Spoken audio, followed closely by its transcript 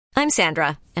I'm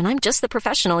Sandra, and I'm just the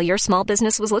professional your small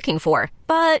business was looking for.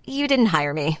 But you didn't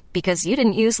hire me because you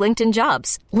didn't use LinkedIn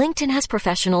Jobs. LinkedIn has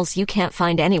professionals you can't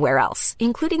find anywhere else,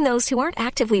 including those who aren't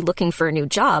actively looking for a new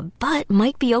job, but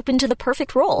might be open to the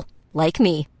perfect role, like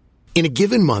me. In a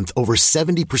given month, over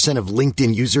 70% of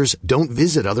LinkedIn users don't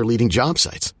visit other leading job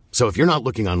sites. So if you're not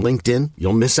looking on LinkedIn,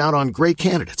 you'll miss out on great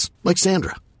candidates like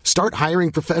Sandra. Start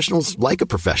hiring professionals like a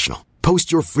professional.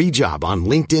 Post your free job on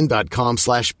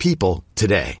linkedin.com/people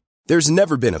today. There's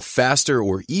never been a faster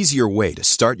or easier way to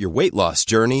start your weight loss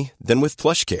journey than with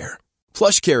PlushCare.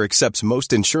 PlushCare accepts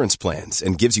most insurance plans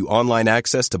and gives you online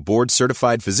access to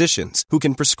board-certified physicians who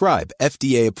can prescribe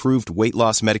FDA-approved weight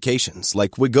loss medications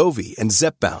like Wegovy and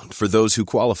Zepbound for those who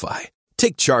qualify.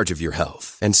 Take charge of your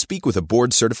health and speak with a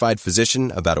board-certified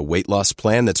physician about a weight loss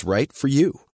plan that's right for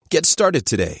you. Get started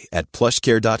today at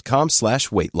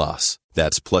plushcare.com/weight loss.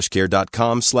 That's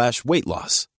plushcare.com/weight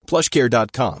loss.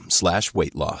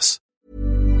 plushcare.com/weight loss.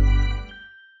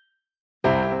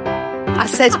 I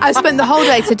said, I spent the whole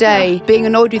day today being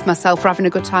annoyed with myself for having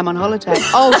a good time on holiday.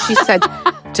 Oh, she said,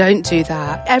 don't do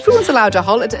that. Everyone's allowed a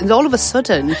holiday. And all of a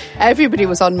sudden, everybody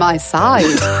was on my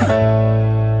side.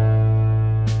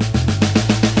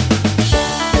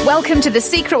 Welcome to the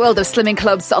secret world of slimming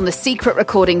clubs on the Secret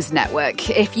Recordings Network.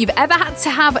 If you've ever had to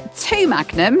have 2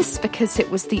 Magnums because it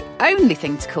was the only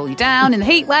thing to cool you down in the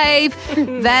heat wave,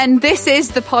 then this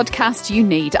is the podcast you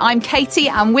need. I'm Katie,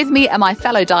 and with me are my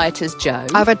fellow dieters, Jo.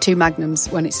 I've had 2 Magnums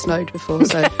when it snowed before,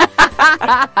 so...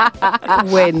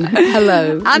 Win.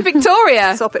 Hello. And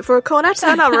Victoria. Swap it for a cornet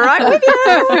and I'm right with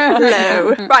you.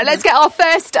 Hello. Right, let's get our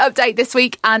first update this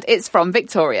week, and it's from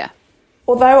Victoria.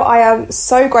 Although I am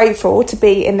so grateful to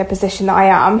be in the position that I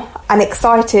am and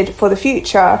excited for the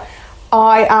future,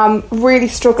 I am really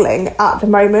struggling at the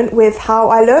moment with how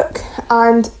I look.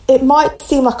 And it might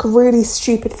seem like a really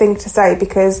stupid thing to say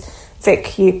because,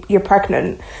 Vic, you're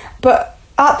pregnant. But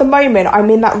at the moment, I'm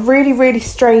in that really, really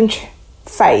strange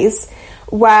phase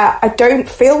where I don't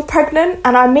feel pregnant.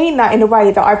 And I mean that in a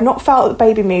way that I've not felt the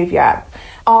baby move yet.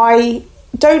 I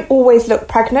don't always look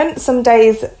pregnant. Some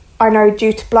days I know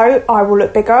due to bloat I will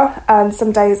look bigger and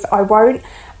some days I won't,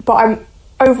 but I'm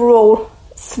overall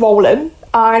swollen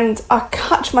and I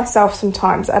catch myself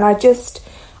sometimes and I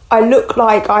look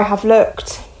like I have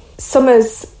looked.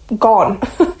 Summer's gone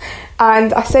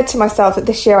and I said to myself that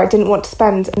this year I didn't want to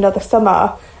spend another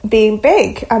summer being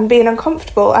big and being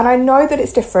uncomfortable, and I know that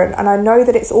it's different and I know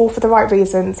that it's all for the right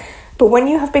reasons, but when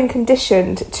you have been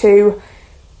conditioned to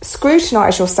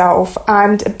scrutinise yourself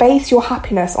and base your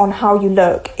happiness on how you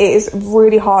look, it is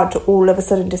really hard to all of a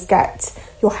sudden just get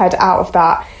your head out of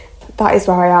that. That is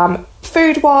where I am.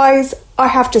 Food wise, I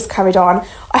have just carried on.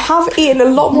 I have eaten a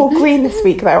lot more green this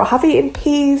week though. I have eaten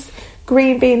peas,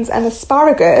 green beans and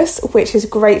asparagus, which is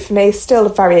great for me. Still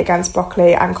very against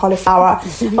broccoli and cauliflower.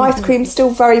 Ice cream still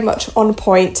very much on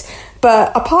point,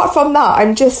 but apart from that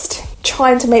I'm just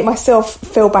trying to make myself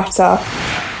feel better.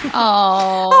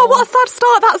 Oh, what a sad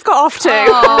start that's got off to.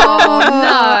 Oh,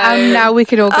 no. And now we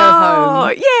can all go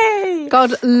home. Yay.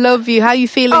 God love you. How are you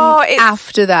feeling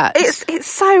after that? It's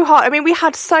so hard. I mean, we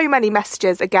had so many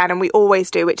messages again, and we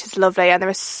always do, which is lovely. And there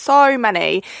are so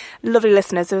many lovely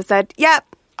listeners who have said, yep,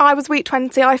 I was week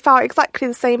 20. I felt exactly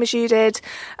the same as you did.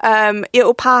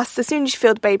 It'll pass. As soon as you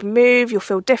feel the baby move, you'll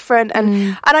feel different.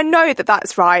 And I know that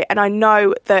that's right. And I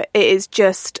know that it is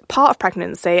just part of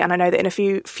pregnancy. And I know that in a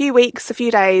few weeks, a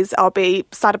few days, I'll be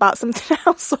sad about something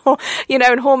else. Or,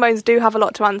 and hormones do have a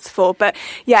lot to answer for. But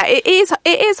yeah, it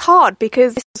is hard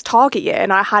because it's Target year.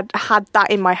 And I had that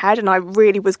in my head. And I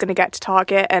really was going to get to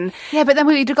Target. And yeah, but then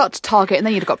we'd have got to Target and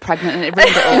then you'd have got pregnant and it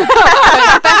ruined it all. So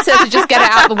it's better to just get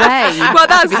it out of the way. Well,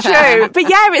 that's true. But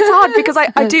yeah, it's hard because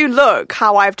I do look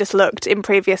how I've just looked in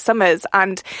previous summers,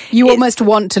 and you almost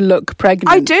want to look pregnant.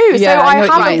 I do. Yeah, so I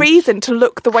have a reason to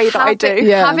look the way that I do.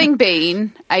 Yeah. Having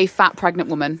been a fat pregnant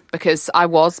woman, because I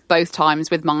was both times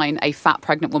with mine a fat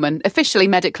pregnant woman, officially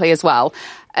medically as well,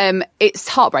 it's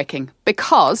heartbreaking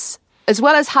because as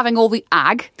well as having all the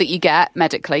ag that you get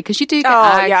medically, because you do get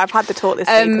ag. Yeah, I've had the talk this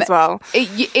week as well.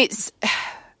 It's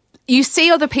you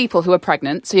see other people who are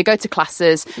pregnant, so you go to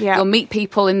classes, you'll meet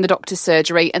people in the doctor's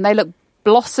surgery, and they look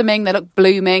blossoming, they look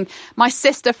blooming. My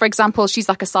sister, for example, she's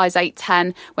like a size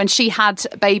 8-10. When she had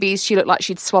babies, she looked like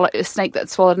she'd swallowed a snake that had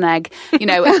swallowed an egg.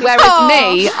 Whereas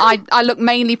me, I look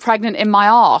mainly pregnant in my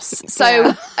arse. So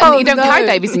you don't carry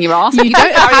babies in your arse. You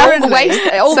don't carry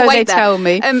all the weight there. Tell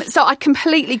me. So I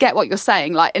completely get what you're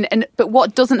saying. But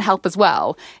what doesn't help as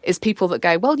well is people that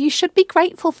go, well, you should be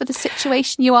grateful for the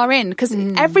situation you are in, because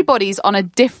everybody's on a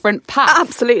different path.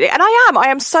 Absolutely. And I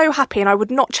am so happy, and I would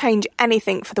not change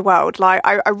anything for the world.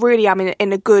 I really am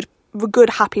in a good good,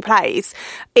 happy place.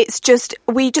 It's just,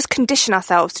 we just condition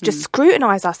ourselves to just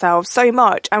scrutinise ourselves so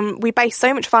much, and we base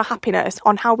so much of our happiness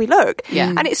on how we look. Yeah.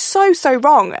 And it's so, so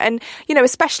wrong. And, you know,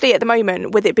 especially at the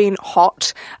moment with it being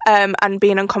hot and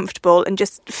being uncomfortable and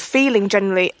just feeling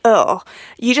generally,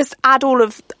 you just add all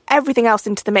of everything else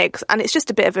into the mix, and it's just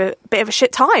a bit of a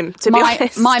shit time, to be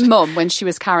honest. My mum, when she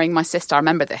was carrying my sister, I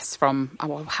remember this from,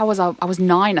 how was I was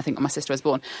 9, I think, when my sister was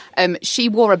born. She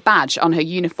wore a badge on her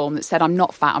uniform that said, "I'm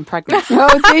not fat, I'm pregnant."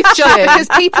 Oh, did she? Because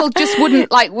people just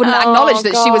wouldn't acknowledge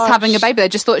that she was having a baby. They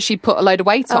just thought she'd put a load of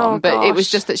weight on, but it was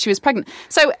just that she was pregnant.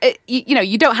 So, you know,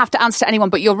 you don't have to answer to anyone,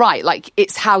 but you're right. Like,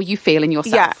 it's how you feel in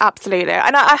yourself. Yeah, absolutely.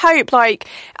 And I hope, like,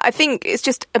 I think it's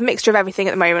just a mixture of everything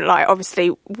at the moment. Like,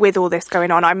 obviously, with all this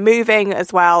going on, I'm moving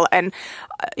as well. And,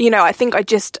 you know, I think I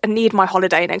need my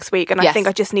holiday next week. And I think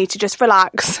I just need to just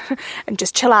relax and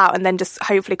just chill out, and then just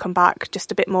hopefully come back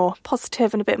just a bit more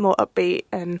positive and a bit more upbeat.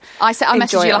 And I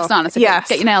messaged you last night and I said,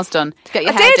 get your nails done. Get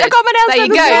your hair done. I got my nails done. There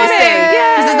you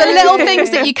go. Because there's the little things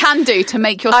that you can do to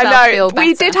make yourself feel better.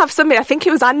 We did have somebody, I think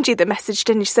it was Angie, that messaged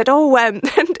in. She said,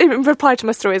 in reply to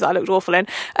my stories I looked awful in,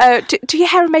 do your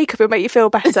hair and makeup will make you feel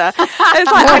better.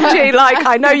 It's like, Angie, like,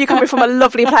 I know you're coming from a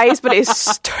lovely place, but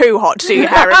it's too hot to do your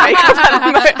hair and makeup at the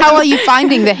moment. How are you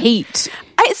finding the heat?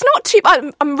 It's not too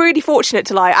bad. I'm really fortunate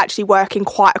to like actually work in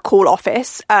quite a cool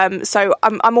office. So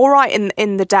I'm all right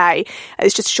in the day.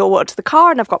 It's just a short walk to the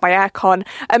car, and I've got my aircon.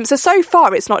 So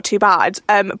far it's not too bad.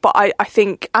 But I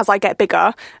think as I get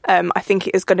bigger, I think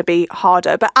it is going to be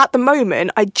harder. But at the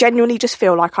moment, I genuinely just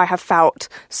feel like I have felt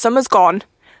summer's gone,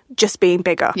 just being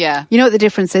bigger. Yeah. You know what the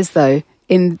difference is, though?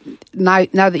 Now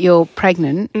that you're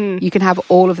pregnant, you can have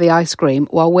all of the ice cream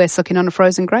while we're sucking on a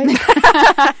frozen grape.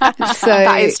 So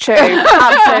that is true.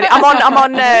 Absolutely. I'm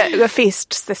on a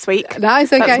feast this week.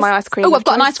 Nice. Okay. That's my ice cream. Oh, I've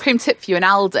got an ice cream tip for you in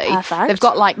Aldi. Perfect. They've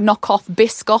got like knockoff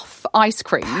Biscoff ice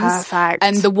creams. Perfect.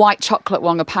 And the white chocolate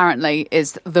one apparently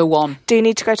is the one. Do you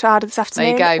need to go to Aldi this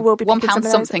afternoon? There you go. We'll be £1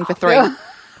 something for 3.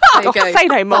 Say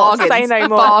no more. Bargains. Say no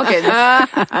more. Bargains.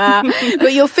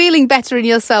 But you're feeling better in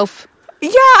yourself. Yeah,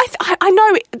 I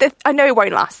know. I know it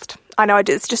won't last. I know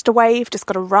it's just a wave. Just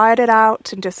got to ride it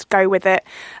out and just go with it.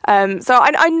 So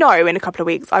I know in a couple of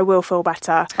weeks I will feel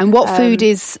better. And what food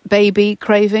is baby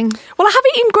craving? Well, I have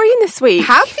eaten green this week.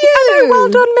 Have you? I know, well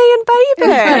done, me and baby.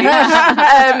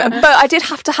 But I did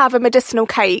have to have a medicinal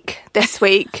cake this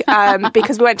week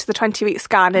because we went to the 20-week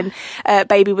scan and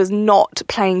baby was not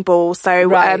playing ball.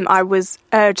 So I was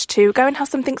urged to go and have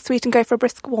something sweet and go for a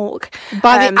brisk walk.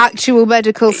 By the actual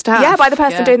medical staff? Yeah, by the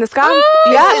person doing the scan.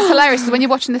 It's hilarious. When you're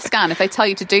watching the scan, if they tell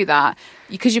you to do that,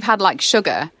 because you've had like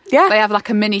sugar, they have like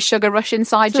a mini sugar rush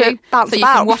inside you, so you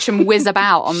can watch them whiz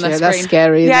about on the screen. That's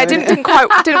scary. Yeah, it didn't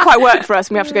quite work for us,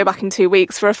 and we have to go back in 2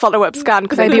 weeks for a follow-up scan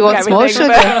because baby wants more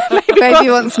sugar. Baby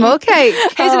wants more cake.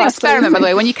 Here's an experiment, by the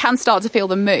way. When you can start to feel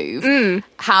them move,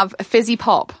 have a fizzy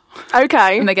pop.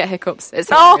 Okay. And they get hiccups. It's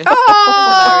hilarious.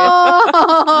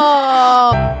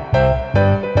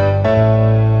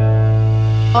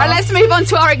 Right, let's move on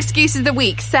to our excuses of the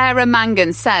week. Sarah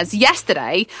Mangan says,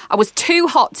 yesterday I was too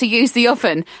hot to use the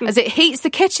oven as it heats the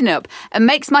kitchen up and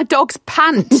makes my dogs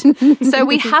pant. So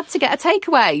we had to get a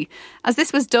takeaway. As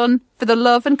this was done for the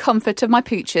love and comfort of my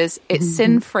pooches, it's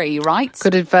sin-free, right?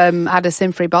 Could have had a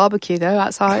sin-free barbecue, though,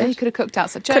 outside. You could have cooked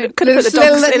outside. Could have put the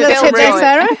dogs in a little tip there,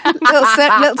 Sarah.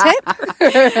 little tip.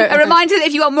 A reminder that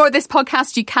if you want more of this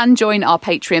podcast, you can join our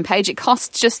Patreon page. It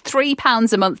costs just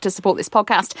 £3 a month to support this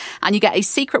podcast, and you get a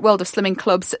Secret World of Slimming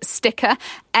Club's sticker,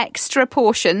 extra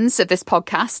portions of this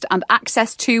podcast, and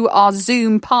access to our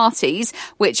Zoom parties,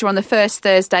 which are on the first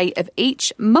Thursday of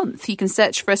each month. You can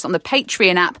search for us on the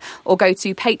Patreon app or go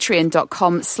to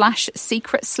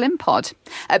patreon.com/secretslimpod.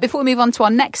 Before we move on to our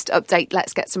next update,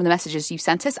 let's get some of the messages you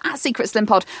sent us at Secret Slim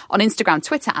Pod on Instagram,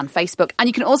 Twitter and Facebook. And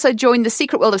you can also join the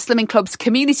Secret World of Slimming Club's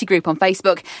community group on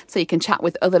Facebook, so you can chat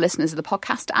with other listeners of the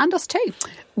podcast and us too.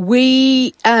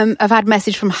 We have had a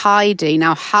message from Heidi.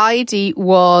 Now, Heidi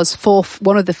was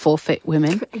one of the forfeit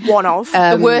women. One of.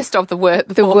 The worst of the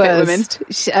forfeit women.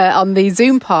 On the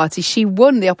Zoom party, she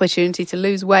won the opportunity to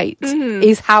lose weight,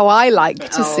 is how I like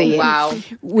to see it. Wow.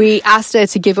 We asked her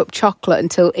to give up chocolate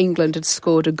until England had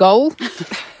scored a goal.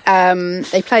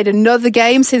 They played another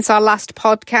game since our last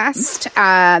podcast.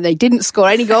 They didn't score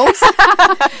any goals.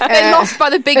 They lost by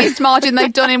the biggest margin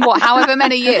they've done in however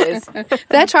many years.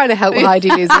 They're trying to help Heidi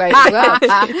lose weight as well.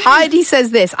 Heidi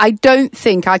says this: I don't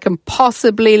think I can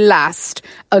possibly last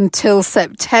until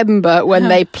September when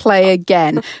they play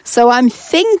again. So I'm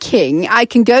thinking I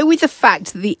can go with the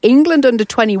fact that the England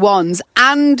under-21s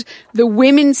and the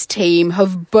women's team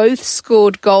have both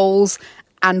scored goals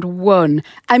and won.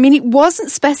 I mean, it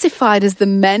wasn't specified as the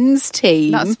men's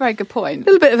team. That's a very good point. A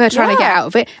little bit of her trying to get out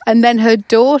of it. And then her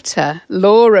daughter,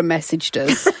 Laura, messaged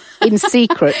us in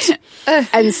secret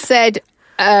and said...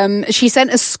 she sent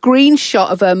a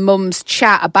screenshot of her mum's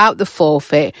chat about the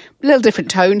forfeit. A little different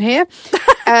tone here.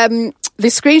 The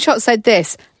screenshot said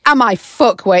this: am I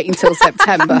fuck waiting till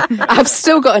September? I've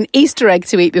still got an Easter egg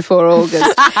to eat before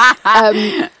August.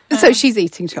 So she's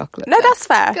eating chocolate. No, that's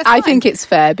fair. I think it's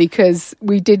fair because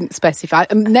we didn't specify.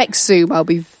 Next Zoom, I'll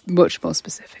be much more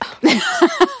specific.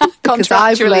 Because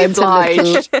I've learned a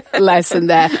little lesson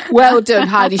there. Well done,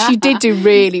 Heidi. She did do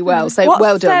really well. So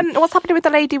well done. What's happening with the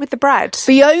lady with the bread?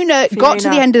 Fiona got to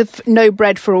the end of no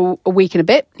bread for a week and a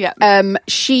bit. Yeah.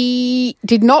 She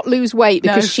did not lose weight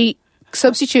because she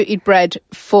substituted bread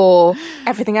for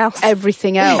everything else and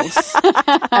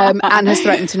has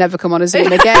threatened to never come on a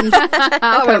Zoom again.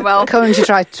 That went well. Coming to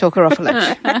try to talk her off a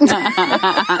ledge.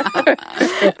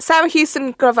 Sarah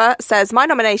Houston Glover says, my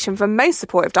nomination for most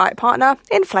supportive diet partner,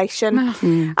 inflation.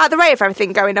 At the rate of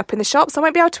everything going up in the shops, I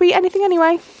won't be able to eat anything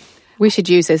anyway. We should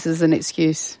use this as an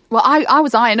excuse. Well, I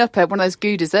was eyeing up at one of those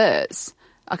goo desserts.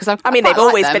 I mean, they've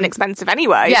always been expensive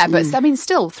anyway. Yeah, but I mean,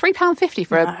 still, £3.50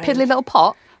 for a piddly little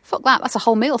pot. Fuck that, that's a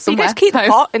whole meal somewhere. You just keep the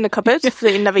pot in the cupboard that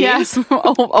you never use.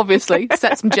 Obviously.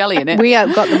 Set some jelly in it. We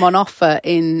got them on offer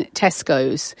in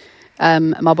Tesco's.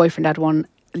 My boyfriend had one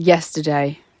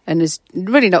yesterday and has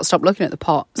really not stopped looking at the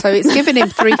pot. So it's given him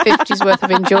 £3.50's worth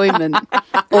of enjoyment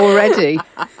already.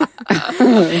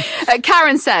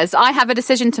 Karen says, I have a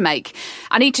decision to make.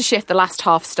 I need to shift the last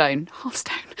half stone.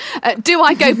 Do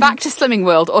I go back to Slimming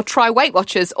World or try Weight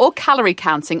Watchers or calorie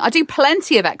counting? I do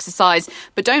plenty of exercise,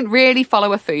 but don't really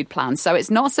follow a food plan. So it's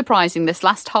not surprising this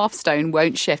last half stone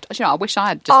won't shift. You know, I wish I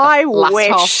had just the last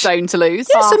half stone to lose.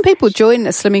 Yeah, some people join a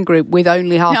slimming group with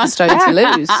only half a stone to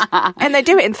lose. And they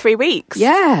do it in 3 weeks.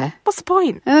 Yeah. What's the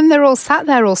point? And then they're all sat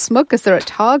there all smug because they're at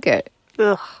Target.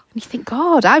 Ugh. And you think,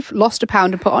 God, I've lost a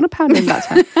pound and put on a pound in that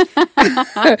time.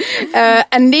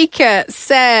 Anika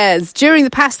says, during the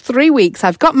past 3 weeks,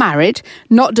 I've got married,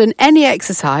 not done any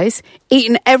exercise,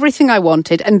 eaten everything I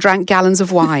wanted and drank gallons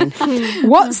of wine.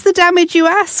 What's the damage, you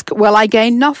ask? Well, I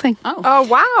gained nothing. Oh,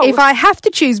 wow. If I have to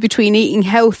choose between eating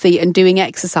healthy and doing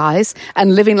exercise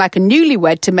and living like a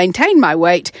newlywed to maintain my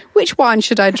weight, which wine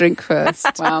should I drink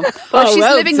first? Wow. Well, she's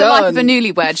living the life of a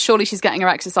newlywed. Surely she's getting her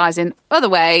exercise in other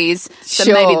ways. So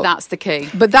maybe that's the key.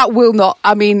 But that will not,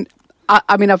 I mean,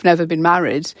 I've never been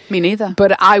married. Me neither.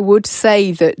 But I would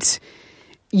say that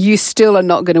you still are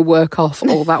not going to work off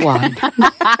all that wine.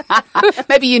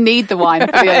 Maybe you need the wine.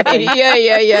 Yeah, maybe.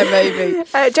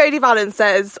 Jodie Vallon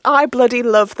says, I bloody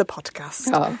love the podcast.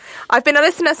 Oh. I've been a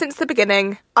listener since the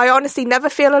beginning. I honestly never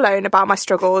feel alone about my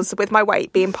struggles with my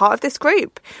weight being part of this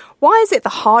group. Why is it the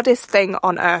hardest thing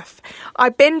on earth? I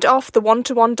binned off the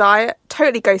 1-to-1 diet,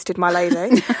 totally ghosted my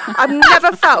lady. I've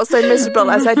never felt so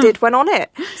miserable as I did when on it.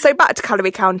 So back to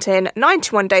calorie counting,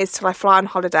 91 days till I fly on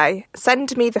holiday.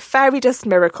 Send me the fairy dust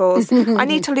miracles. I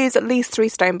need to lose at least 3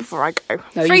 stone before I go.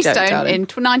 No, 3 stone in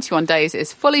 91 days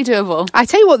is fully doable. I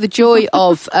tell you what, the joy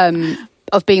of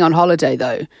being on holiday,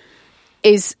 though,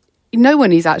 is no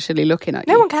one is actually looking at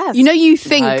you. No one cares. You know, you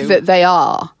think that they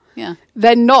are. Yeah.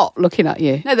 They're not looking at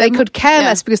you. No, they could care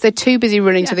less because they're too busy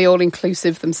running to the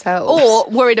all-inclusive themselves. Or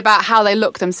worried about how they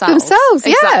look themselves.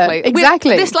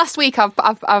 Exactly. This last week,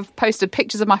 I've posted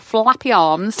pictures of my flappy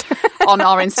arms on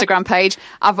our Instagram page.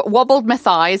 I've wobbled my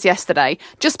thighs yesterday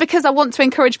just because I want to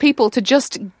encourage people to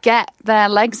just get their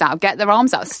legs out, get their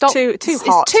arms out. Stop. It's too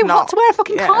hot to wear a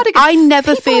fucking cardigan. I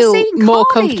never People feel more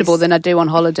comfortable than I do on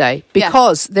holiday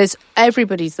because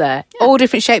everybody's there. All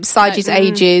different shapes, sizes,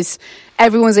 ages.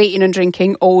 Everyone's eating and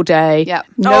drinking all day. Yep.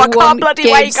 No I can't one bloody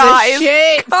gives wait, guys. a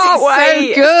shit. Can't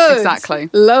wait. So good. Exactly.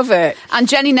 Love it. And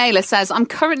Jenny Naylor says, I'm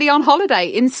currently on holiday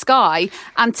in Skye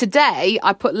and today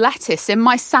I put lettuce in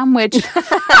my sandwich.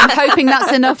 I'm hoping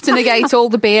that's enough to negate all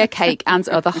the beer, cake and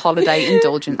other holiday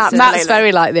indulgences. Matt's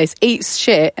very like this. Eats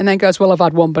shit and then goes, well, I've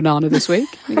had 1 banana this week.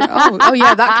 You go, oh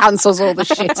yeah, that cancels all the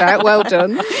shit out. Well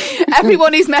done.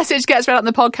 Everyone whose message gets read on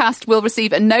the podcast will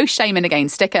receive a No Shaming Again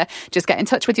sticker. Just get in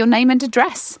touch with your name and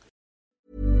address.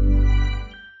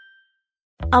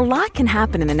 A lot can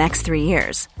happen in the next 3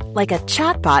 years. Like a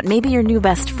chatbot may be your new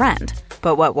best friend.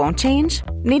 But what won't change?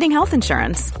 Needing health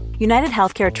insurance. United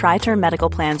Healthcare Tri-Term Medical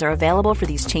Plans are available for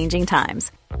these changing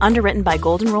times. Underwritten by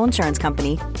Golden Rule Insurance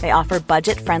Company, they offer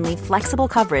budget-friendly, flexible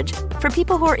coverage for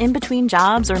people who are in between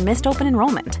jobs or missed open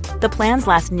enrollment. The plans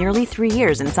last nearly 3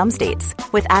 years in some states,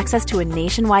 with access to a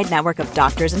nationwide network of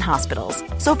doctors and hospitals.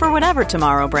 So for whatever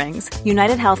tomorrow brings,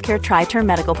 United Healthcare Tri-Term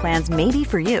Medical Plans may be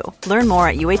for you. Learn more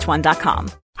at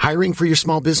uh1.com. Hiring for your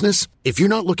small business? If you're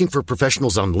not looking for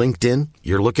professionals on LinkedIn,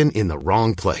 you're looking in the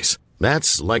wrong place.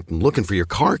 That's like looking for your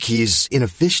car keys in a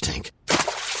fish tank.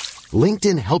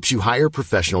 LinkedIn helps you hire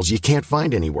professionals you can't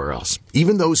find anywhere else,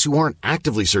 even those who aren't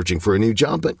actively searching for a new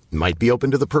job but might be open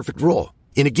to the perfect role.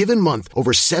 In a given month, over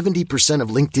 70% of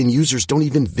LinkedIn users don't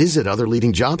even visit other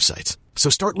leading job sites. So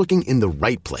start looking in the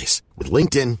right place. With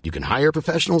LinkedIn, you can hire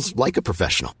professionals like a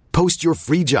professional. Post your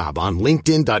free job on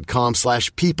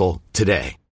linkedin.com/people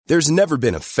today. There's never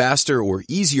been a faster or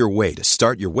easier way to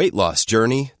start your weight loss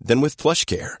journey than with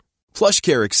PlushCare.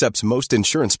 PlushCare accepts most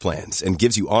insurance plans and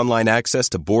gives you online access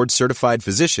to board-certified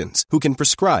physicians who can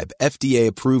prescribe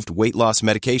FDA-approved weight loss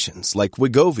medications like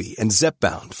Wegovy and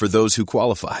Zepbound for those who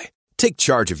qualify. Take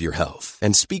charge of your health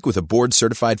and speak with a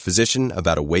board-certified physician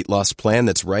about a weight loss plan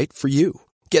that's right for you.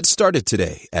 Get started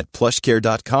today at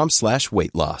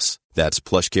plushcare.com/weight loss. That's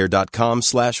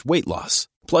plushcare.com/weight loss.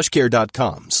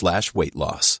 plushcare.com/weight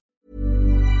loss.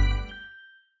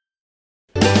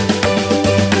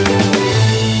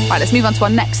 Right, let's move on to our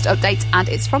next update, and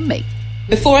it's from me.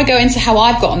 Before I go into how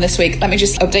I've got on this week, let me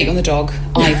just update you on the dog,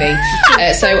 Ivy.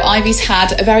 So Ivy's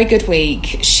had a very good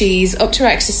week. She's up to her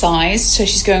exercise, so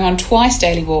she's going on twice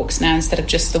daily walks now instead of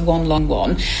just the one long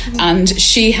one. And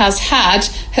she has had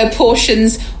her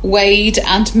portions weighed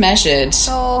and measured.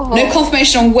 No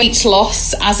confirmation on weight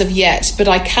loss as of yet, but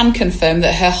I can confirm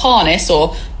that her harness,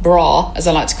 or bra, as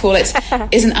I like to call it,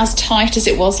 isn't as tight as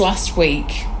it was last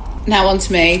week. Now on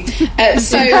to me.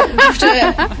 So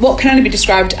after what can only be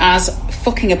described as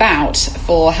fucking about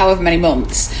for however many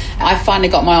months, I finally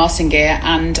got my arse in gear,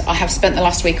 and I have spent the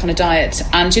last week on a diet.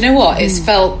 And you know what? It's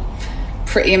felt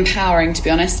pretty empowering, to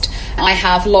be honest. I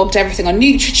have logged everything on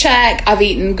NutriCheck. I've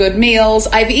eaten good meals.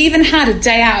 I've even had a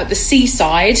day out at the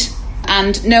seaside.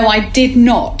 And no, I did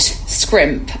not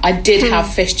scrimp. I did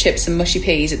have fish chips and mushy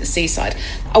peas at the seaside.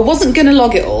 I wasn't going to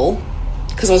log it all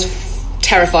because I was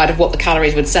terrified of what the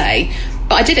calories would say,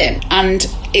 but I did it, and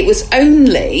it was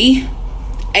only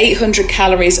 800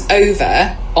 calories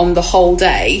over on the whole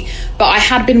day, but I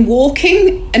had been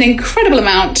walking an incredible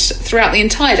amount throughout the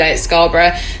entire day at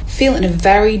Scarborough, feeling a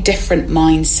very different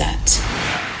mindset.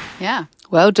 Yeah.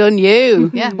 Well done, you.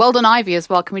 Yeah, well done, Ivy, as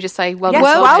well. Can we just say well done?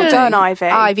 Yes, well done, Ivy.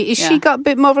 Ivy, has she got a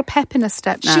bit more of a pep in her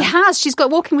step now? She has. She's got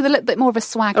walking with a little bit more of a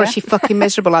swagger. Or is she fucking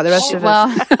miserable like the rest of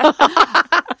us?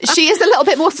 She is a little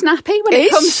bit more snappy when it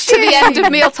comes to the end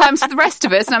of meal times for the rest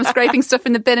of us, and I'm scraping stuff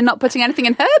in the bin and not putting anything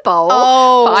in her bowl.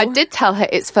 But I did tell her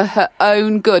it's for her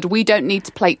own good. We don't need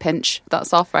to plate pinch.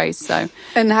 That's our phrase. So.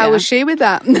 And how was she with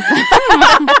that? Not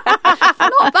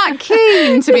that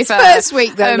keen, to be fair. First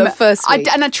week, though. First week.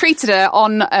 I treated her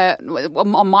on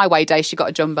my way day. She got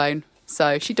a jumbo.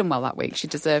 So she'd done well that week. She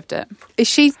deserved it. Is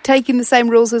she taking the same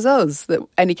rules as us, that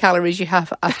any calories you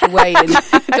have after weighing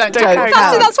don't count?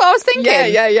 That's what I was thinking.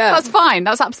 Yeah. That's fine.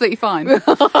 That's absolutely fine.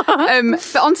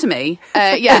 But on to me.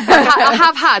 I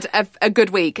have had a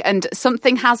good week, and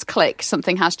something has clicked.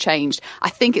 Something has changed. I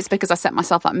think it's because I set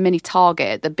myself that mini target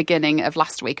at the beginning of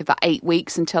last week of that 8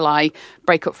 weeks until I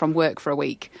break up from work for a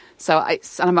week. So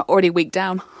I'm already a week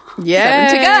down.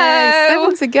 Yeah,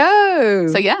 7 to go.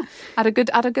 So yeah, had a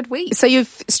good week. So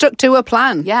you've stuck to a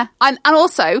plan. Yeah, and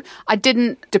also I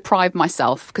didn't deprive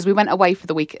myself, because we went away for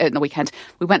the weekend.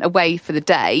 We went away for the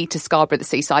day to Scarborough, the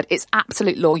seaside. It's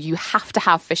absolute law. You have to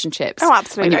have fish and chips. Oh,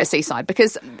 absolutely. When you're at seaside,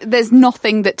 because there's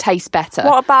nothing that tastes better.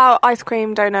 What about ice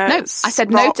cream, donuts? No,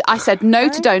 I said no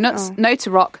to donuts, no to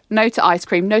rock, no to ice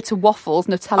cream, no to waffles,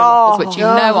 Nutella waffles, which you know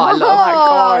I love. Oh my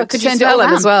God. Could you tell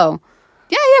them as well?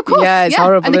 Yeah, of course. Yeah, it's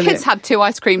horrible. And the kids had 2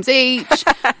 ice creams each.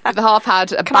 The half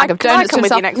had a bag of Can I donuts. come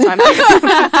with you next time?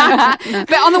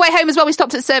 But on the way home as well, we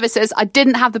stopped at Services. I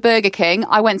didn't have the Burger King.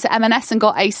 I went to M&S and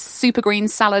got a super green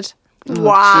salad.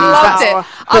 Wow. Loved it.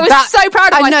 I was so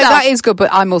proud of myself. I know that is good, but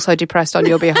I'm also depressed on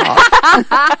your behalf.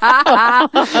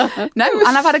 No,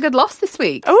 and I've had a good loss this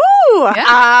week. Ooh.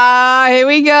 Yeah. Here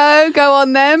we go. Go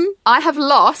on then. I have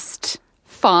lost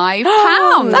 £5.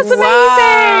 That's amazing.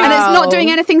 And it's not doing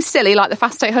anything silly like the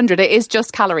Fast 800. It is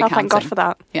just calorie counting. Thank God for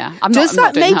that. Yeah. Does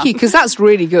that make you, because that's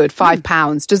really good,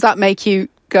 £5, does that make you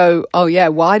go, oh yeah,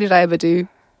 why did I ever do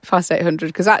Fast 800?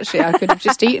 Because actually I could have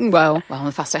just eaten well. Well, on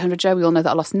the Fast 800, Joe, we all know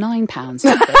that I lost £9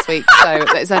 this week. So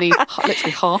it's only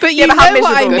literally half. But you know what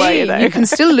I mean. You can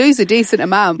still lose a decent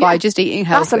amount by just eating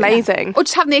healthy. That's amazing. Or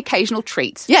just having the occasional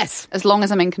treat. Yes. As long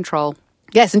as I'm in control.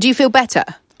 Yes, and do you feel better?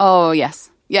 Oh, yes.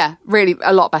 Yeah, really,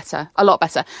 a lot better.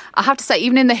 I have to say,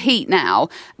 even in the heat now,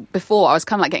 before I was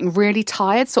kind of like getting really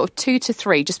tired, sort of 2 to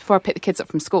 3, just before I picked the kids up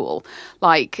from school.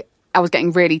 Like, I was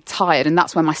getting really tired, and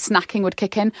that's when my snacking would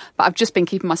kick in. But I've just been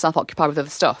keeping myself occupied with other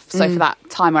stuff. So for that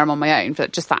time where I'm on my own, for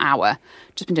just that hour,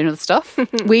 just been doing other stuff.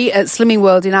 We at Slimming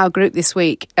World in our group this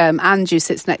week, Angie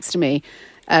sits next to me.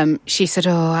 She said,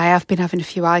 I have been having a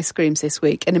few ice creams this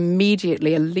week. And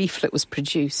immediately a leaflet was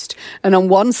produced. And on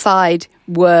one side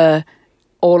were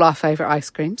all our favourite ice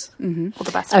creams. All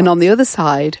the best and ones. on the other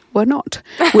side were not.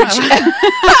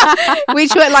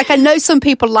 Which were like, I know some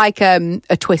people like a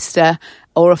Twister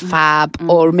or a Fab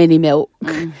or a Mini Milk.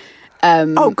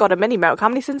 Oh God, a Mini Milk. How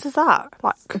many sins is that?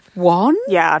 Like one?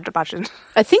 Yeah, I'd imagine.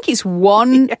 I think it's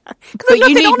one. Yeah. But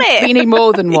you need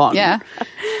more than one. Yeah.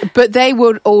 But they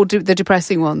would all do the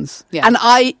depressing ones. Yeah. And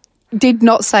I did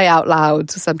not say out loud,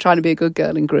 because I'm trying to be a good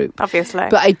girl in group. Obviously.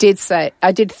 But I did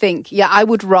think, I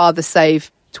would rather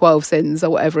save 12 sins or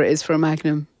whatever it is for a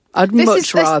Magnum. I'd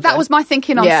much rather. That was my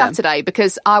thinking on Saturday,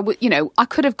 because I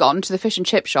could have gone to the fish and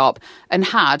chip shop and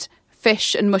had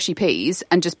fish and mushy peas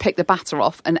and just picked the batter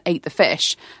off and ate the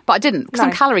fish, but I didn't, because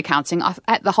I'm calorie counting. I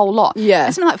ate the whole lot. Yeah,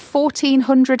 it's something like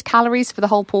 1,400 calories for the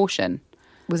whole portion.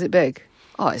 Was it big?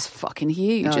 Oh, it's fucking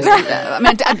huge. I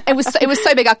mean, it was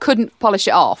so big I couldn't polish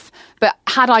it off. But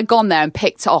had I gone there and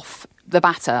picked off the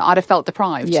batter, I'd have felt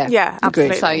deprived. Yeah,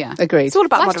 absolutely. So yeah, agreed. It's all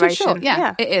about Life's too moderation. short.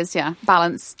 Yeah, it is. Yeah,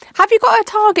 balance. Have you got a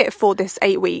target for this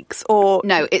 8 weeks, or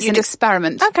no? It's an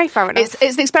experiment. Okay, fair enough.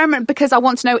 It's an experiment because I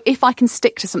want to know if I can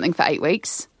stick to something for 8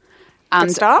 weeks,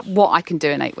 and what I can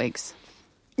do in 8 weeks.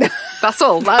 That's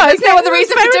all. There's no other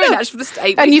reason for doing it for this 8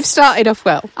 weeks. And you've started off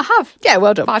well. I have. Yeah,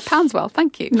 well done. £5 well.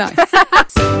 Thank you. Nice.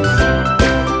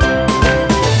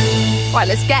 Right,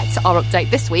 let's get our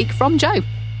update this week from Joe.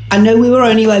 I know we were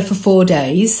only away for 4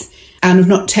 days, and I've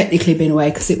not technically been away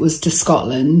because it was to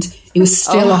Scotland. It was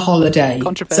still a holiday.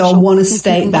 So I want to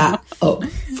state that up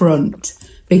front,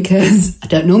 because I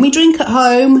don't normally drink at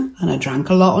home, and I drank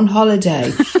a lot on holiday.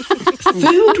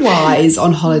 Food-wise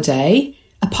on holiday,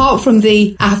 apart from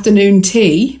the afternoon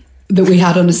tea that we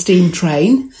had on a steam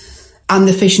train and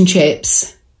the fish and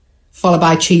chips, followed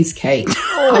by cheesecake,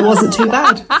 I wasn't too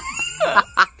bad.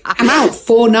 I'm out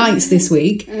 4 nights this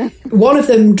week. 1 of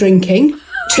them drinking,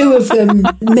 2 of them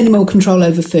minimal control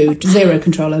over food, 0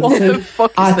 control over food.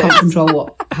 I can't control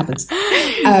what happens.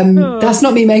 That's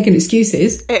not me making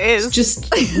excuses. It is. It's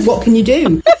just, what can you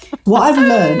do? What I've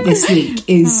learned this week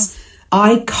is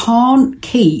I can't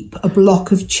keep a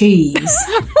block of cheese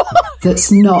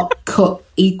that's not cut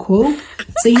equal.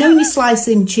 So you know when you're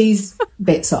slicing cheese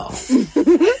bits off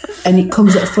and it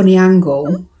comes at a funny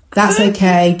angle? That's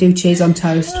okay. Do cheese on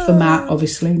toast for Matt,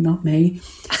 obviously, not me.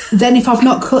 Then if I've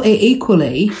not cut it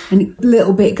equally and a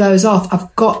little bit goes off,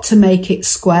 I've got to make it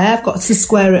square. I've got to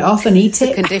square it off and eat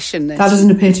it. Condition this. That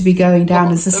doesn't appear to be going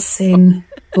down as a sin,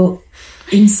 but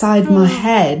inside my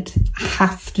head, I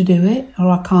have to do it or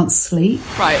I can't sleep.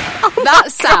 Right. That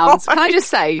sounds, can I just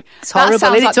say, it's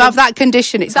horrible, isn't it? To have that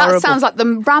condition, it's horrible. That sounds like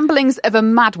the ramblings of a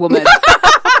mad woman.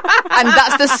 And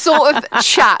that's the sort of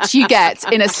chat you get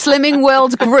in a Slimming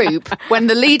World group when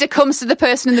the leader comes to the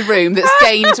person in the room that's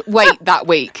gained weight that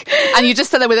week. And you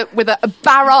just sit there with a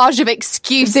barrage of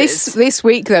excuses. This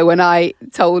week, though, when I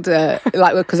told her,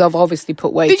 because I've obviously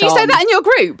put weight on. Did you say that in your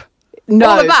group? No.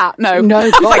 All of that? No.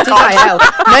 God, did I hell?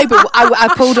 No, but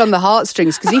I pulled on the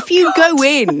heartstrings, because if you go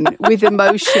in with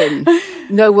emotion,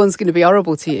 no one's going to be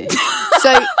horrible to you.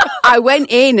 So I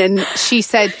went in and she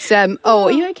said,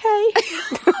 are you okay?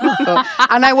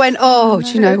 And I went,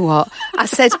 do you know what? I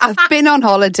said, I've been on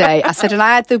holiday. I said, and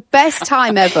I had the best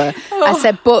time ever. I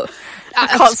said, but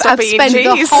I've spent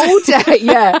the whole day.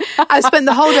 Yeah, I spent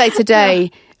the whole day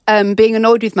today being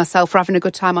annoyed with myself for having a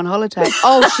good time on holiday.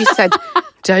 She said,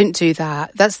 don't do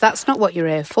that. That's not what you're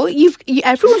here for.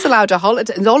 Everyone's allowed a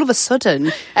holiday, and all of a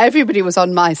sudden, everybody was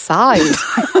on my side.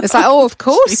 It's like, of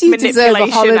course you deserve a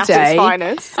holiday.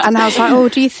 And I was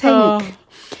like, do you think?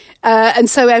 And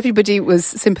so everybody was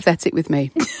sympathetic with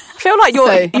me. I feel like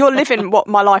you're living what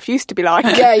my life used to be like.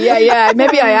 Yeah.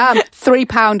 Maybe I am.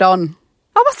 £3 on.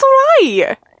 Oh, that's all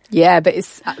right. Yeah, but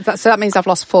so that means I've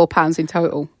lost £4 in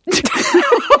total.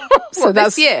 So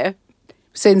that's this year?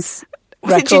 Since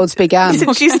records began.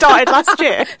 Since you started last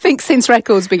year? I think since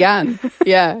records began.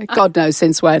 Yeah, God knows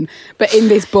since when. But in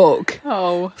this book,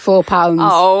 £4.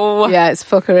 Oh. Yeah, it's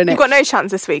fucker, innit? You've got no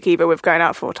chance this week either with going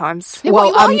out 4 times. Yeah,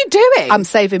 what are you doing? I'm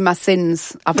saving my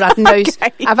sins. I've had no...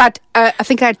 Okay. I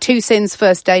think I had 2 sins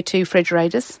first day, 2 fridge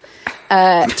raiders.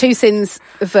 2 sins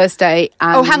the first day.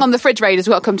 And hang on, the fridge raiders,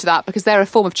 we've got to come to that, because they're a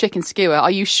form of chicken skewer.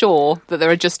 Are you sure that there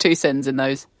are just 2 sins in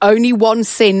those? Only 1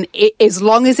 sin, as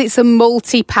long as it's a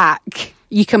multi-pack.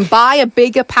 You can buy a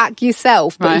bigger pack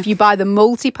yourself, but if you buy the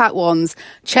multi-pack ones,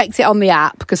 checked it on the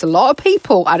app, because a lot of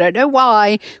people, I don't know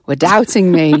why, were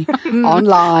doubting me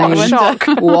online.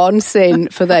 One sin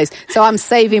for those. So I'm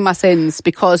saving my sins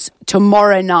because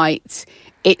tomorrow night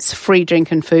it's free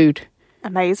drink and food.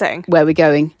 Amazing. Where we're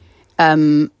going.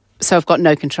 So I've got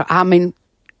no control. I mean,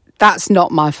 that's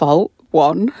not my fault.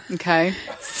 One. Okay.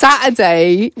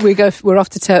 Saturday, we're off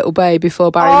to Turtle Bay before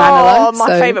Barry Manilow. Oh,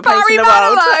 my favourite place in the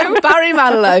world. Barry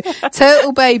Manilow.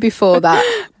 Turtle Bay before that.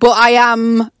 But I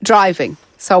am driving,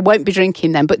 so I won't be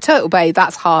drinking then. But Turtle Bay,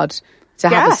 that's hard to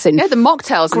have a sin. Yeah, the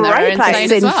mocktails in there are insane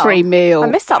as well. Sin-free meal. I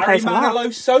missed that place. Barry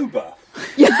Manilow sober.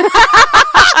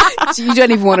 You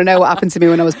don't even want to know what happened to me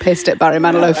when I was pissed at Barry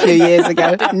Manilow a few years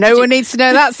ago. No one needs to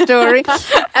know that story.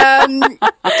 So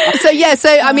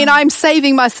I mean, I'm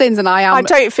saving my sins, and I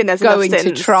don't think there's going enough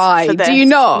to try. For this. Do you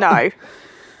not? No.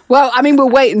 Well, I mean, we'll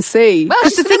wait and see. Well,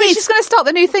 the thing is, she's going to start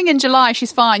the new thing in July.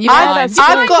 She's fine.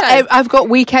 I've got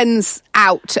weekends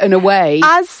out and away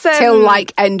till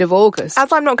like end of August.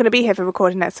 As I'm not going to be here for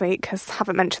recording next week because I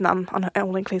haven't mentioned that I'm on an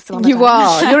all-inclusive holiday. You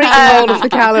are. You're eating all of the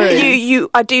calories.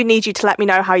 I do need you to let me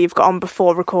know how you've got on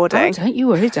before recording. Oh, don't you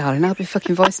worry, darling. I'll be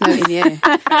fucking voice noting you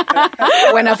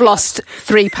when I've lost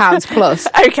 £3 plus.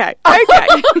 Okay.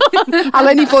 I'll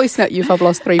only voice note you if I've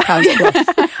lost £3 plus.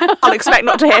 I'll expect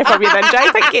not to hear from you then, Jay.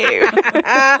 Thank you.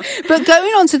 But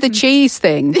going on to the cheese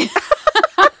thing.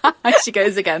 She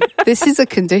goes again. This is a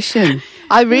condition.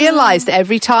 I realised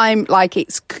every time, like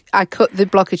I cut the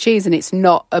block of cheese and it's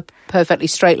not a perfectly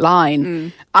straight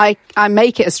line. I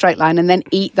make it a straight line and then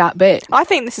eat that bit. I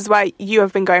think this is where you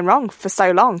have been going wrong for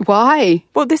so long. Why?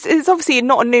 Well, this is obviously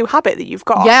not a new habit that you've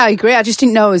got. Yeah, I agree. I just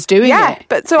didn't know I was doing it.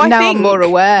 But so I now think I'm more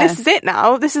aware. This is it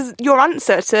now. This is your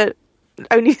answer to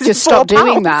only just stop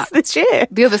doing that this year.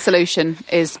 The other solution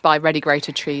is buy ready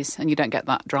grated cheese, and you don't get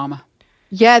that drama.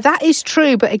 Yeah, that is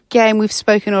true. But again, we've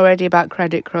spoken already about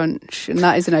Credit Crunch, and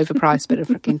that is an overpriced bit of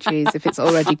freaking cheese if it's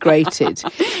already grated.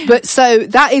 But so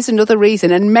that is another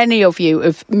reason. And many of you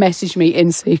have messaged me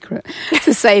in secret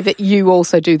to say that you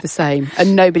also do the same.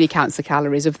 And nobody counts the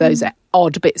calories of those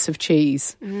odd bits of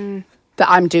cheese. That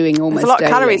I'm doing almost There's a lot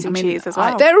daily. of calories in cheese as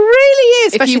well. There really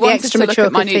is. If you wanted extra to look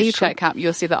at my cathedral. new check-up,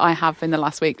 you'll see that I have in the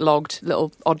last week logged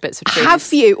little odd bits of cheese.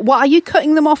 Have you? What, are you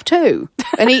cutting them off too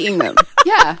and eating them?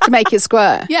 Yeah. To make it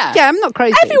square? Yeah. Yeah, I'm not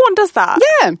crazy. Everyone does that.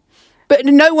 Yeah. But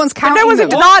no one's counting them. No one's in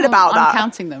denial about that. I'm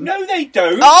counting them. No, they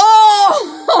don't.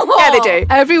 Oh! Yeah, they do.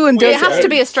 Everyone does. It has to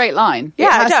be a straight line.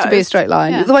 Yeah, it has to be a straight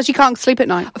line. Yeah. Otherwise you can't sleep at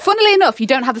night. Funnily enough, you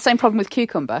don't have the same problem with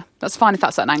cucumber. That's fine if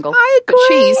that's at an angle. I agree. But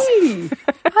cheese.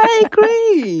 I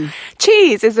agree.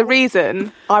 Cheese is the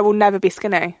reason I will never be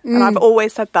skinny. And I've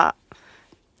always said that.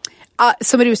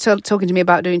 Somebody was talking to me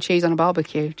about doing cheese on a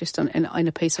barbecue, just in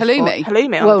a piece of Halloumi? foil.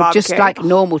 Halloumi on well, a barbecue? just like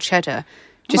normal cheddar.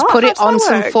 Just What? put it How on does that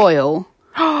some work? foil.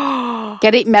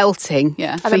 Get it melting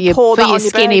for then your, pour for that your on your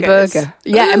skinny burgers. burger.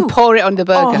 Yeah, and pour it on the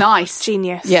burger. Oh, Nice.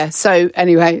 Genius. Yeah, so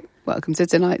anyway, welcome to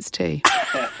tonight's tea.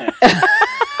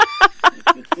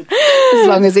 As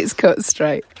long as it's cut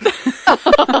straight.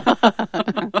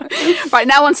 Right,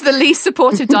 now on to the least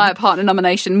supportive diet partner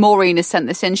nomination. Maureen has sent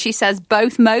this in. She says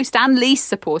both most and least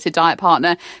supported diet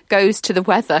partner goes to the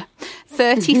weather.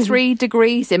 33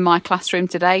 degrees in my classroom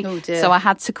today, so I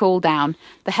had to cool down.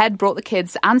 The head brought the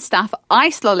kids and staff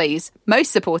ice lollies.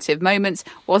 Most supportive moments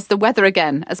was the weather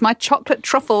again, as my chocolate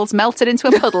truffles melted into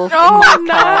a puddle. Oh,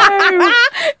 no.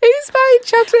 Who's buying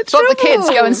chocolate But the truffles? kids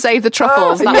go and save the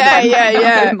truffles. Oh,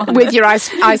 yeah. With your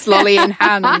ice lolly in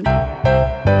hand.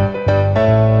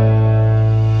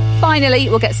 Finally,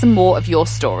 we'll get some more of your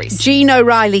stories. Jean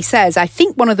O'Reilly says, I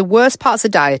think one of the worst parts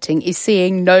of dieting is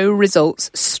seeing no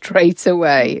results straight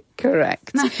away.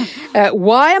 Correct.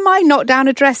 Why am I not down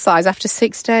a dress size after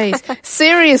 6 days?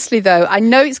 Seriously, though, I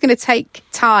know it's going to take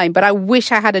time, but I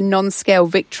wish I had a non-scale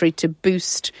victory to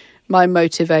boost my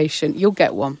motivation. You'll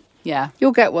get one. Yeah.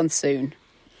 You'll get one soon.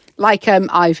 Like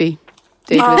Ivy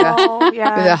did with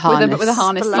her harness. With a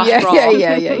harness.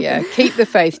 Yeah. Keep the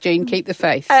faith, Jean. Keep the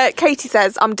faith. Katie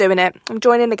says, I'm doing it. I'm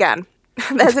joining again.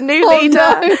 There's a new leader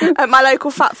at my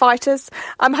local Fat Fighters.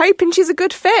 I'm hoping she's a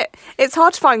good fit. It's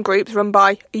hard to find groups run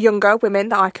by younger women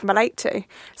that I can relate to.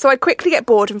 So I quickly get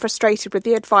bored and frustrated with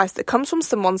the advice that comes from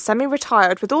someone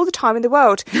semi-retired with all the time in the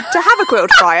world to have a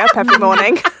grilled fry up every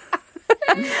morning.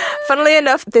 Funnily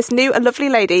enough, this new lovely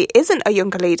lady isn't a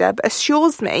younger leader, but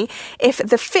assures me if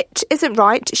the fit isn't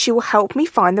right, she will help me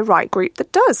find the right group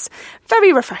that does.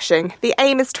 Very refreshing. The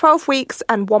aim is 12 weeks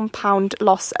and £1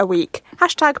 loss a week.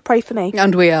 # pray for me.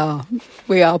 And we are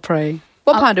praying.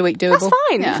 £1 a week doable. That's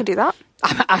fine. You can do that.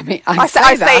 I mean, I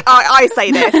say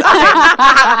this.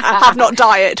 I have not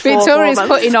dieted for Victoria's 4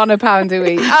 months. putting on £1 a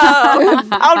week.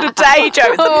 £1 a day, Jo.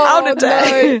 It's £1 a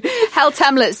day. No. Hell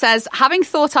Temlet says, having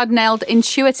thought I'd nailed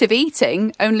intuitive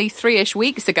eating only 3-ish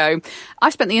weeks ago,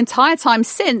 I've spent the entire time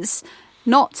since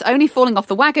not only falling off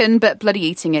the wagon, but bloody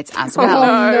eating it as well.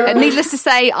 No. Needless to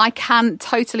say, I can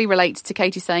totally relate to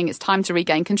Katie saying it's time to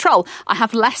regain control. I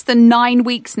have less than 9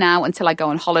 weeks now until I go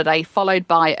on holiday, followed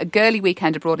by a girly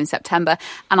weekend abroad in September,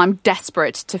 and I'm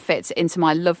desperate to fit into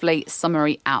my lovely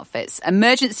summery outfits.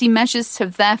 Emergency measures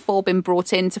have therefore been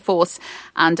brought into force,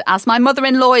 and as my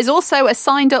mother-in-law is also a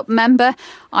signed-up member,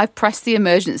 I've pressed the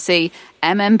emergency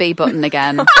MMB button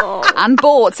again and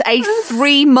bought a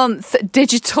 3-month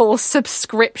digital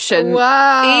subscription.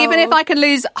 Wow. Even if I can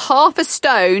lose half a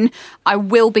stone, I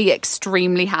will be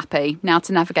extremely happy now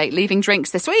to navigate leaving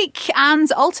drinks this week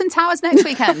and Alton Towers next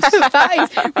weekend.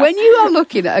 When you are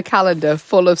looking at a calendar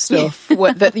full of stuff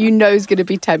that you know is going to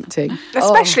be tempting.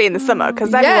 Especially in the summer,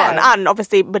 because everyone, and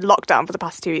obviously with lockdown for the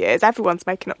past 2 years, everyone's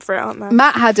making up for it, aren't they?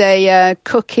 Matt had a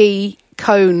cookie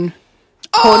cone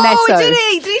cornetto. Oh, did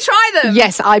he? Did he try them?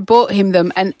 Yes, I bought him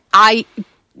them, and I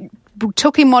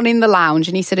took him one in the lounge,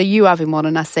 and he said, "Are you having one?"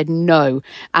 And I said, "No."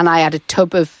 And I had a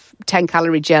tub of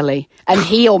 10-calorie jelly, and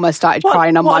he almost started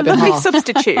crying on my behalf. What a lovely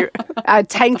substitute.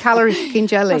 10-calorie fucking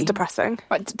jelly. That's depressing.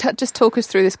 Right, just talk us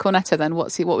through this cornetto then. What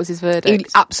was his verdict? He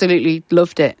absolutely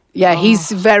loved it. Yeah,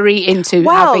 he's very into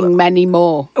having many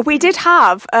more. We did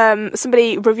have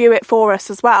somebody review it for us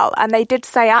as well, and they did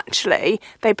say actually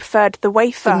they preferred the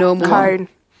wafer cone.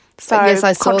 So yes,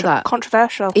 I saw that.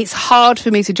 Controversial. It's hard for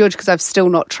me to judge because I've still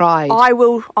not tried. I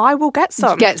will get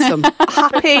some. Get some.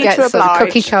 Happy to oblige.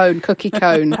 Cookie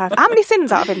cone. Perfect. How many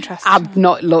sins out of interest? I've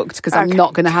not looked because I'm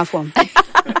not going to have one.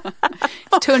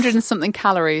 It's 200 and something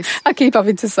calories. I keep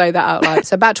having to say that out loud.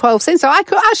 So about 12 sins. So I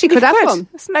could have one.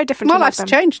 It's no different. My life's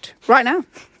changed right now.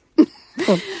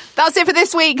 That's it for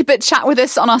this week, but chat with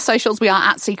us on our socials. We are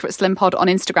at Secret Slim Pod on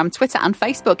Instagram, Twitter and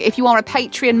Facebook. If you are a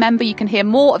Patreon member, you can hear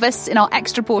more of us in our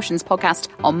Extra Portions podcast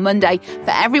on Monday.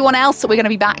 For everyone else, we're going to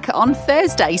be back on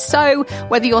Thursday. So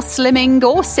whether you're slimming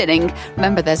or sinning,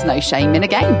 remember there's no shame in a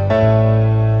game.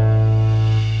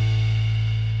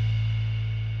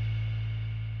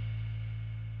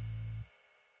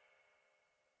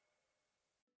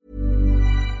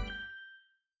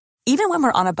 Even when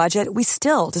we're on a budget, we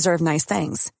still deserve nice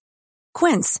things.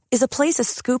 Quince is a place to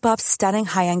scoop up stunning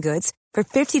high-end goods for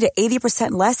 50 to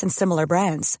 80% less than similar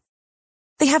brands.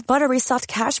 They have buttery soft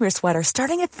cashmere sweaters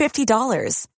starting at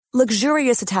 $50,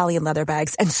 luxurious Italian leather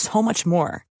bags, and so much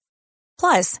more.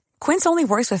 Plus, Quince only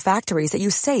works with factories that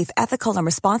use safe, ethical, and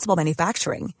responsible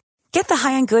manufacturing. Get the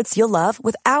high-end goods you'll love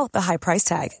without the high price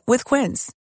tag with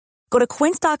Quince. Go to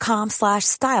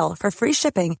quince.com/style for free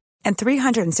shipping and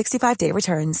 365-day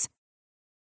returns.